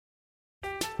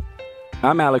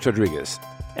I'm Alex Rodriguez.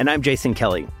 And I'm Jason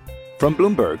Kelly. From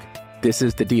Bloomberg, this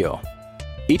is The Deal.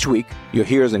 Each week, you'll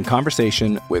hear us in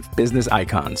conversation with business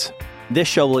icons. This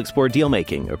show will explore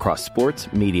deal-making across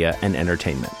sports, media, and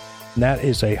entertainment. That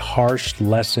is a harsh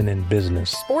lesson in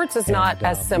business. Sports is not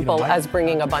as simple as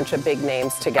bringing a bunch of big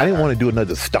names together. I didn't want to do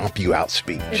another stomp you out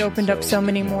speech. It opened up so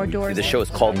many more doors. The show is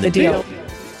called The Deal.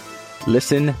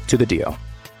 Listen to The Deal.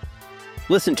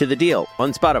 Listen to The Deal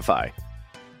on Spotify.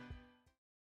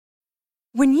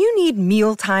 When you need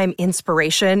mealtime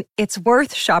inspiration, it's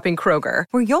worth shopping Kroger,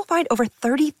 where you'll find over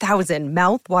 30,000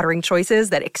 mouth-watering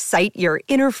choices that excite your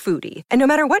inner foodie. And no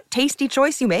matter what tasty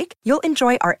choice you make, you'll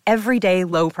enjoy our everyday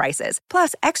low prices,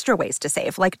 plus extra ways to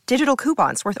save, like digital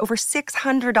coupons worth over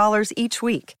 $600 each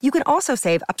week. You can also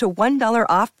save up to $1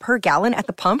 off per gallon at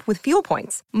the pump with fuel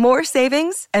points. More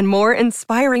savings and more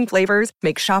inspiring flavors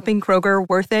make shopping Kroger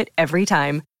worth it every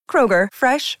time. Kroger,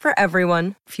 fresh for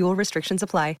everyone. Fuel restrictions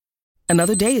apply.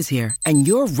 Another day is here, and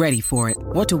you're ready for it.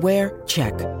 What to wear?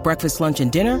 Check. Breakfast, lunch, and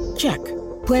dinner? Check.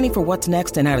 Planning for what's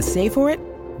next and how to save for it?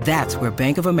 That's where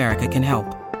Bank of America can help.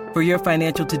 For your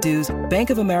financial to-dos, Bank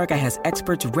of America has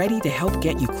experts ready to help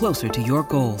get you closer to your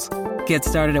goals. Get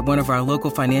started at one of our local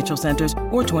financial centers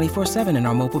or 24/7 in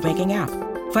our mobile banking app.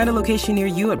 Find a location near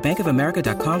you at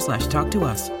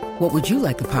bankofamerica.com/talktous. What would you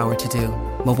like the power to do?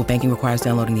 Mobile banking requires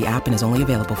downloading the app and is only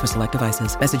available for select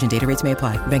devices. Message and data rates may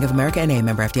apply. Bank of America N.A.,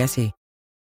 member FDIC.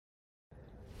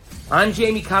 I'm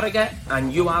Jamie Carragher,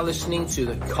 and you are listening to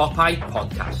the Cop-Eye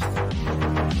Podcast.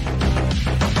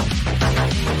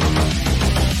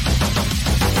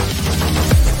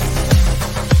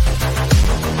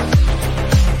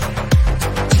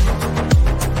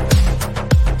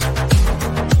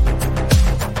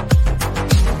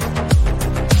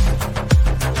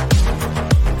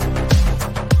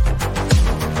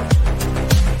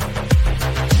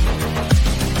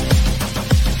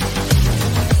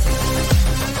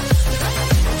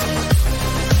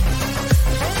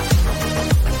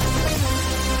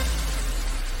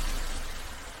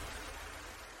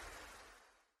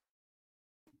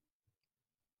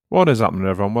 What is happening,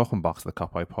 everyone? Welcome back to the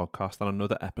Cop-Eye Podcast and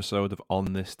another episode of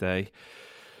On This Day.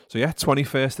 So yeah,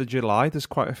 21st of July, there's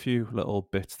quite a few little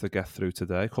bits to get through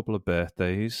today, a couple of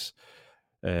birthdays,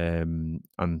 and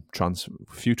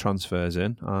few transfers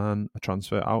in and a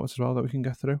transfer out as well that we can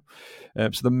get through.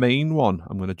 So the main one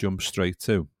I'm going to jump straight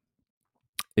to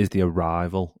is the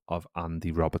arrival of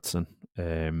Andy Robertson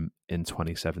in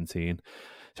 2017.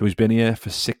 So he's been here for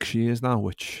 6 years now,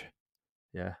 which,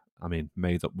 yeah, I mean,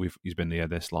 he's been here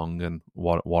this long, and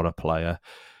what a player.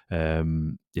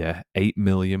 8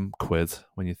 million quid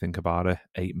when you think about it.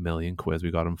 8 million quid we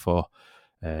got him for.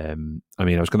 I mean,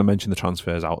 I was going to mention the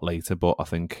transfers out later, but I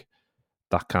think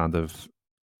that kind of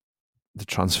the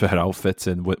transfer out fits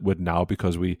in with now,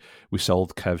 because we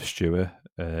sold Kev Stewart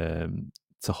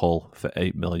to Hull for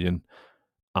 8 million,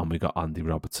 and we got Andy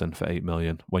Robertson for 8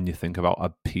 million. When you think about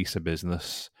a piece of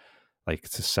business, like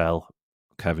to sell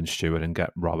Kevin Stewart and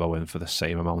get Robbo in for the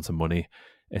same amount of money,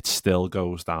 it still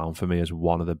goes down for me as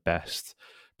one of the best,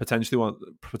 potentially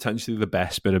the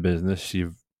best bit of business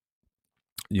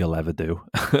you'll ever do.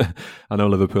 I know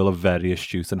Liverpool are very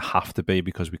astute and have to be,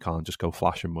 because we can't just go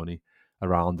flashing money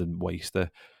around and waste it.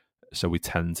 So we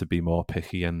tend to be more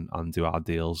picky and do our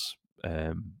deals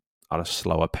at a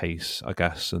slower pace, I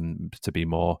guess, and to be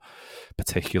more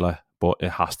particular. But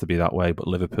it has to be that way. But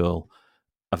Liverpool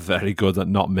are very good at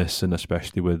not missing,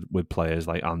 especially with players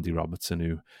like Andy Robertson,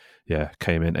 who,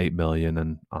 came in 8 million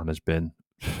and has been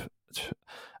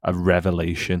a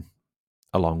revelation,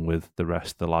 along with the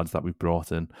rest of the lads that we've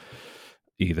brought in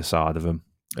either side of him.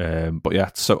 But yeah,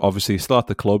 so obviously he's still at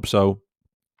the club. So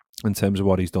in terms of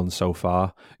what he's done so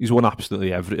far, he's won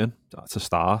absolutely everything to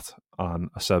start. And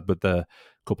I said a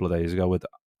couple of days ago with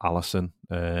Alisson,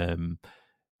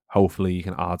 hopefully you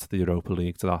can add to the Europa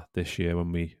League to that this year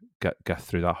when we get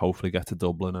through that, hopefully get to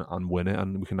Dublin and win it,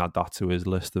 and we can add that to his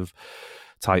list of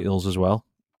titles as well.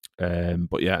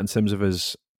 But yeah, in terms of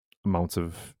his amount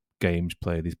of games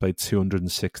played, he's played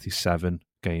 267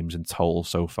 games in total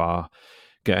so far,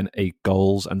 getting 8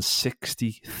 goals and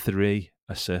 63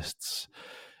 assists.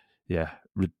 Yeah,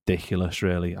 ridiculous,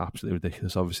 really, absolutely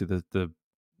ridiculous. Obviously, the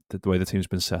way the team's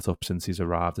been set up since he's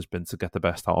arrived has been to get the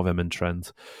best out of him and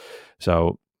Trent.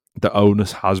 So the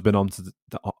onus has been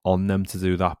on them to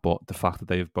do that, but the fact that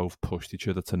they've both pushed each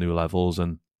other to new levels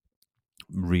and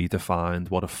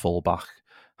redefined what a fullback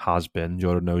has been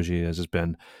during those years has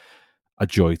been a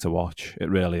joy to watch. It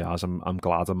really has. I'm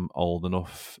glad I'm old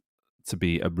enough to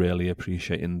be really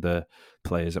appreciating the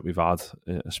players that we've had,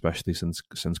 especially since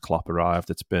Klopp arrived.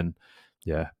 It's been,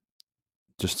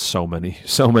 just so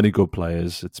many good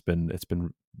players. It's been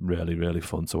really, really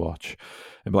fun to watch.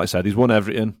 And like I said, he's won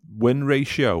everything. Win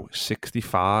ratio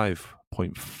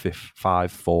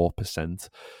 65.54%,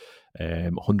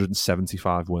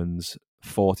 175 wins,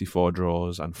 44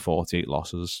 draws, and 48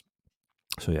 losses.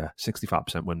 So yeah,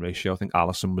 65% win ratio. I think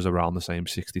Alisson was around the same,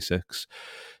 66.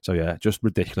 So yeah, just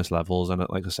ridiculous levels. And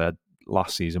like I said,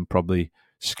 last season probably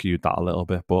skewed that a little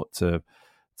bit, but to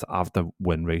have the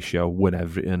win ratio, win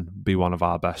everything, be one of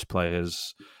our best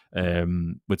players,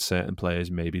 with certain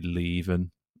players maybe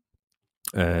leaving,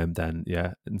 then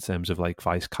yeah, in terms of like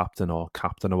vice captain or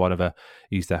captain or whatever,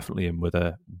 he's definitely in with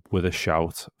a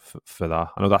shout for that.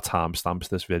 I know that timestamps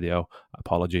this video,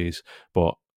 apologies,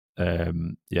 but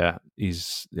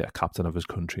he's captain of his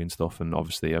country and stuff, and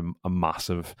obviously a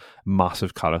massive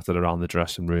character around the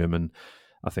dressing room, and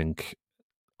I think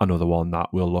another one that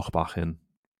we'll look back in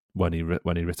when he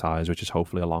retires, which is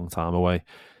hopefully a long time away,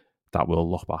 that we'll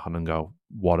look back on and go,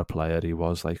 what a player he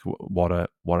was, like what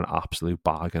an absolute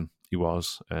bargain he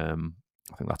was. I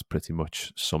think that's pretty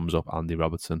much sums up Andy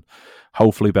Robertson.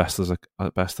 Hopefully best I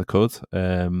could.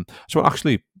 So I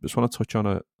just want to touch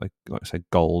on like I said,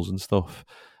 goals and stuff.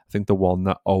 I think the one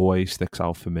that always sticks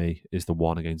out for me is the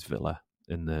one against Villa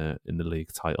in the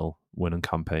league title winning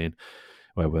campaign,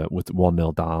 where we're with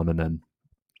 1-0 down, and then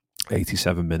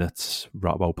 87 minutes,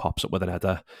 Robbo pops up with an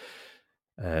header,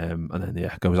 and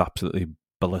then goes absolutely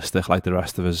ballistic like the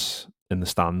rest of us in the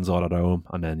stands or at home,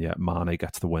 and then Mane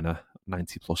gets the winner,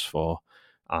 90+4,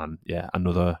 and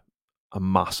another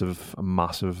massive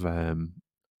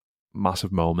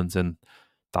moment in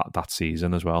that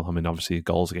season as well. I mean, obviously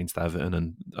goals against Everton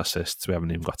and assists, we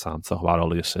haven't even got time to talk about all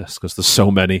the assists because there's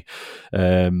so many,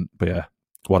 but yeah,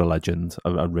 what a legend,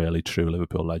 a really true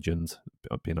Liverpool legend,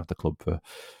 being at the club for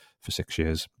 6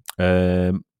 years.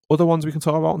 Other ones we can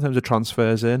talk about in terms of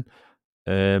transfers in,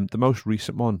 the most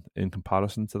recent one in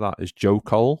comparison to that is Joe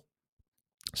Cole,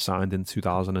 signed in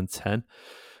 2010,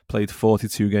 played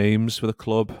 42 games for the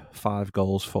club, 5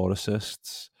 goals, 4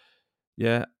 assists.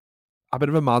 Yeah, a bit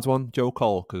of a mad one, Joe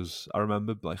Cole, because I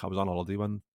remember like I was on holiday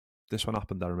when this one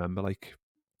happened. I remember like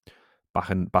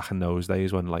back in those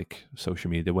days when like social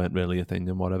media weren't really a thing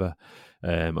and whatever,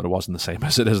 and it wasn't the same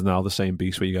as it is now, the same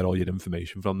beast where you get all your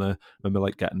information from there. I remember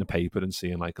like getting the paper and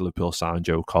seeing like Liverpool sign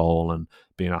Joe Cole and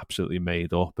being absolutely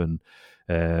made up, and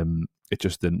it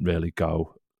just didn't really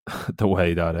go the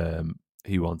way that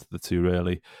he wanted it to,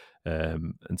 really,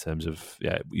 in terms of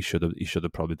he should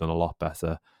have probably done a lot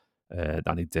better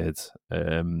than he did.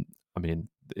 I mean,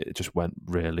 it just went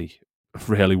really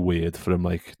weird for him,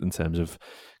 like in terms of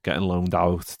getting loaned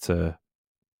out to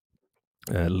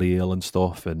Lille and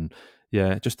stuff, and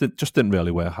just didn't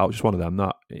really work out. Just one of them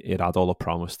that it had all the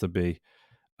promise to be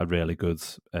a really good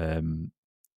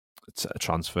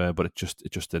transfer, but it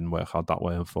just didn't work out that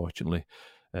way, unfortunately.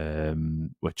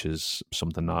 Which is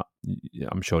something that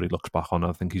I'm sure he looks back on.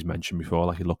 I think he's mentioned before,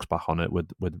 like he looks back on it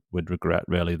with regret,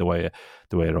 really, the way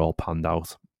it all panned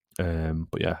out.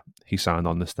 But yeah, he signed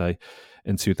on this day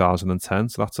in 2010,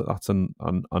 so that's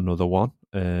another one.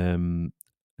 Hey,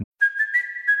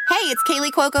 it's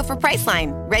Kaylee Cuoco for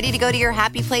Priceline. Ready to go to your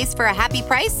happy place for a happy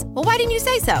price? Well, why didn't you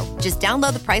say so? Just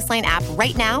download the Priceline app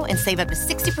right now and save up to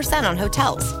 60% on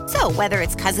hotels. So whether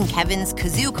it's Cousin Kevin's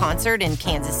Kazoo Concert in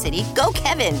Kansas City, go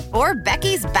Kevin, or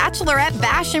Becky's Bachelorette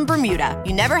Bash in Bermuda,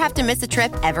 you never have to miss a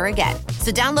trip ever again.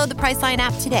 So download the Priceline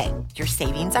app today. Your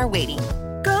savings are waiting.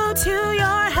 Go to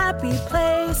your happy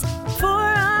place for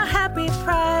a happy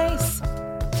price.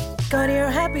 Go to your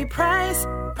happy price,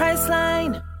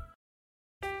 Priceline.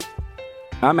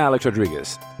 I'm Alex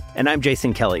Rodriguez. And I'm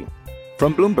Jason Kelly.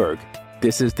 From Bloomberg,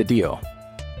 this is The Deal.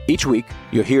 Each week,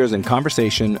 you'll hear us in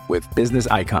conversation with business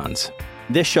icons.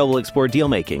 This show will explore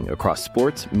deal-making across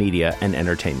sports, media, and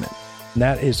entertainment.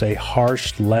 That is a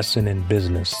harsh lesson in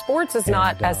business. Sports is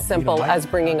not as simple as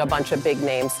bringing a bunch of big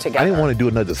names together. I didn't want to do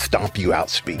another stomp you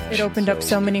out speech. It opened up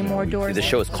so many more doors. The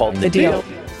show is called The Deal.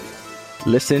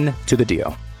 Listen to The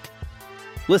Deal.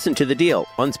 Listen to The Deal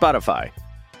on Spotify.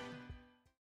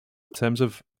 In terms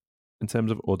of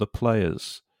other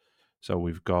players, so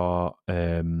we've got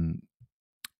let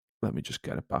me just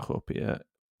get it back up here.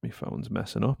 My phone's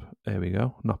messing up. There we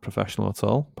go. Not professional at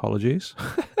all. Apologies.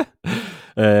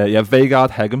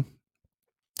 Vegard Hegem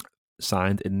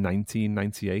signed in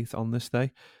 1998 on this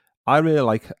day. I really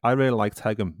liked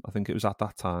Hegem. I think it was at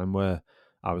that time where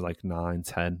I was like 9,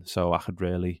 10, so I could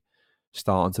really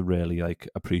starting to really like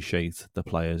appreciate the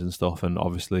players and stuff. And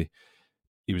obviously,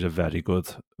 he was a very good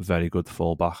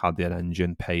fullback. Had the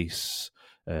engine, pace.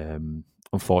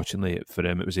 Unfortunately for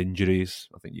him, it was injuries.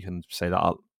 I think you can say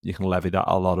that you can levy that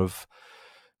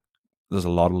there's a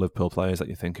lot of Liverpool players that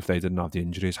you think if they didn't have the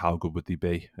injuries, how good would they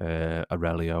be?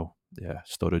 Aurelio,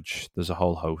 Sturridge. There's a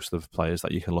whole host of players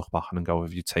that you can look back on and go,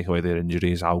 if you take away their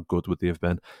injuries, how good would they have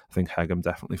been? I think Hegem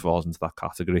definitely falls into that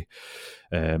category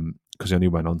because he only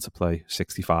went on to play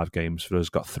 65 games for us,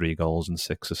 got 3 goals and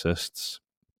 6 assists,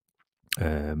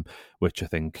 which I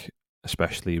think,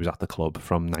 especially he was at the club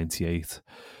from 98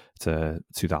 to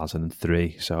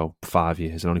 2003, so 5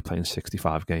 years and only playing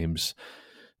 65 games.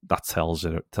 That tells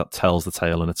the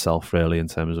tale in itself, really, in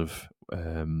terms of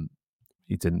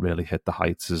he didn't really hit the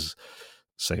heights as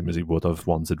same as he would have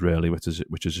wanted, really, which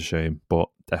is a shame. But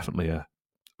definitely a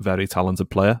very talented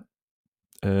player.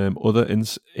 Other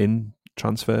in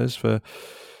transfers for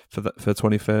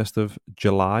 21st of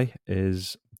July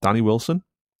is Danny Wilson.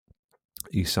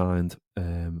 He signed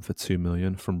for $2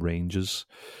 million from Rangers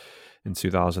in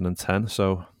 2010,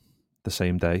 so the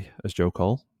same day as Joe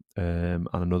Cole. And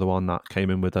another one that came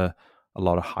in with a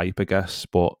lot of hype, I guess,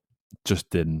 but just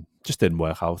didn't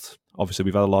work out. Obviously,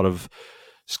 we've had a lot of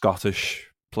Scottish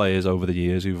players over the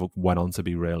years who went on to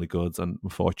be really good, and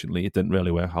unfortunately, it didn't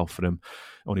really work out for him.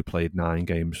 Only played 9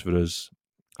 games for us,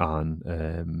 and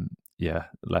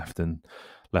left in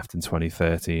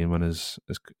 2013 when his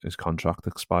contract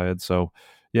expired. So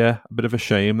yeah, a bit of a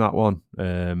shame, that one.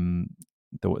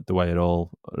 The way it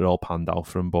all panned out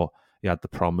for him, but he had the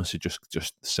promise. He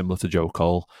just similar to Joe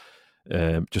Cole.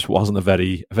 Just wasn't a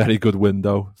very good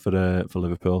window for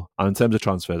Liverpool. And in terms of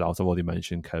transfers out, I've already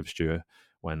mentioned Kev Stewart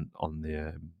went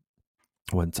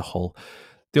to Hull.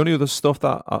 The only other stuff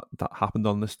that happened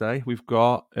on this day, we've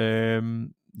got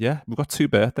 2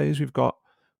 birthdays. Go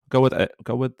with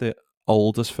the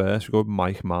oldest first. We go with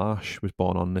Mike Marsh, who was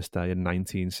born on this day in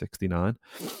 1969.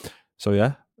 So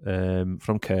yeah,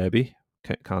 from Kirkby,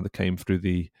 kind of came through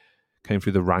the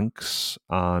ranks,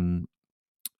 and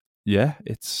yeah,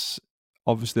 it's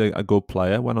obviously a good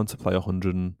player. Went on to play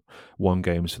 101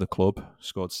 games for the club,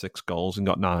 scored 6 goals and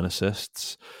got 9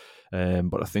 assists.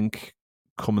 But I think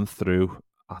coming through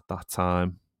at that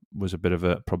time was a bit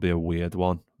of probably a weird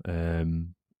one.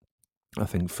 I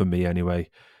think for me anyway,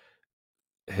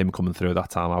 him coming through at that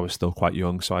time, I was still quite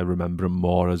young, so I remember him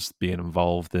more as being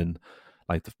involved in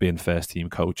like being first team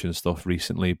coach and stuff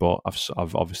recently. But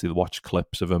I've obviously watched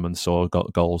clips of him and saw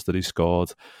goals that he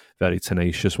scored. Very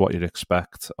tenacious, what you'd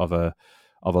expect of a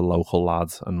local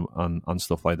lad and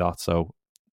stuff like that. So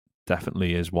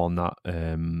definitely is one that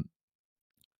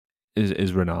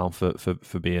is renowned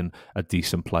for being a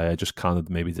decent player. Just kind of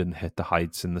maybe didn't hit the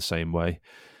heights in the same way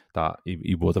that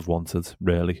he would have wanted,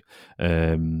 really.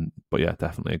 But yeah,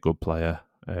 definitely a good player.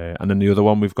 And then the other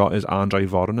one we've got is Andre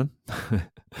Voronin.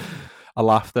 I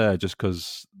laughed there just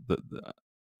because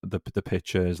the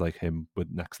picture is like him with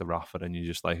next to Rafa, and you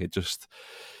just like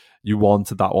you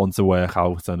wanted that one to work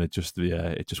out, and it's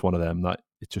just one of them that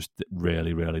it just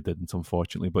really, really didn't,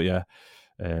 unfortunately. But yeah,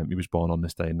 he was born on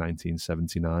this day in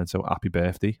 1979, so happy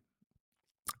birthday,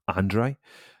 Andre.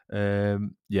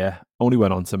 Only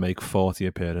went on to make 40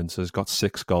 appearances, got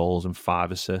 6 goals and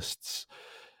 5 assists.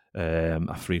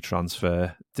 A free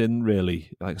transfer. Didn't really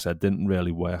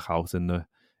work out in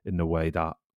the way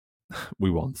that we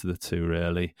wanted it to,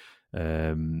 really.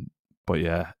 But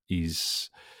yeah, he's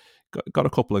got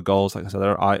a couple of goals. Like I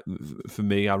said, for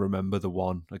me, I remember the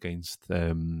one against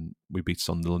we beat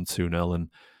Sunderland 2-0, and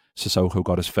Sissoko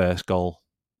got his first goal,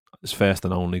 his first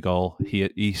and only goal.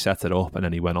 He set it up, and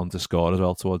then he went on to score as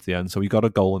well towards the end. So he got a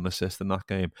goal and assist in that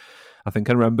game. I think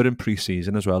I remember in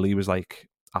pre-season as well, he was like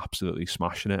absolutely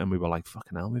smashing it, and we were like,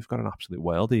 fucking hell, we've got an absolute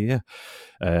worldie here.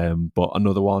 But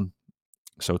another one.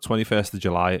 So 21st of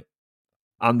July,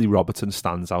 Andy Robertson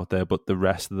stands out there, but the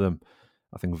rest of them,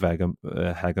 I think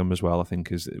Hegem as well, I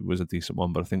think was a decent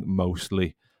one, but I think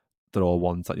mostly they're all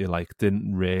ones that you like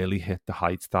didn't really hit the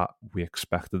heights that we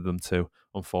expected them to,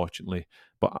 unfortunately.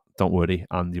 But don't worry,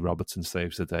 Andy Robertson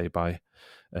saves the day by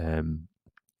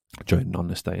joining on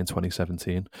this day in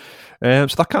 2017. So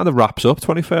that kind of wraps up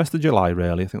 21st of July,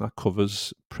 really. I think that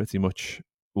covers pretty much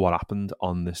what happened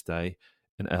on this day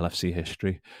in LFC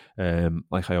history.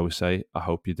 Like I always say, I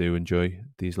hope you do enjoy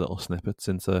these little snippets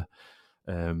into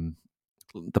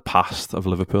the past of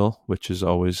Liverpool, which is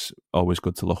always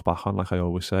good to look back on, like I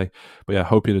always say. But yeah, I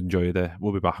hope you enjoyed it.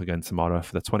 We'll be back again tomorrow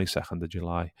for the 22nd of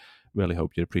July. Really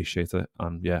hope you appreciate it.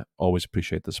 And yeah, always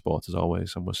appreciate the support as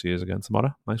always. And we'll see you again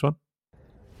tomorrow. Nice one.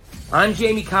 I'm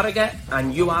Jamie Carragher,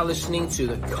 and you are listening to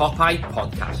the Cop-Eye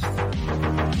Podcast.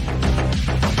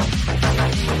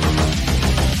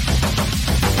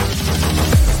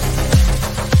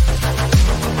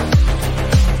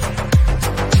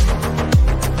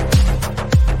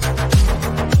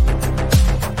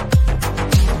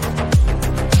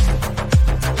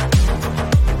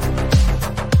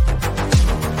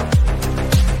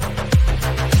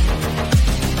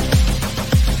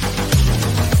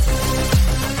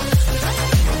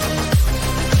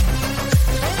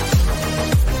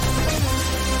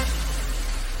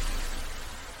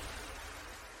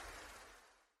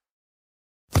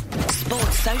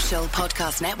 Sports Social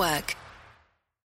Podcast Network.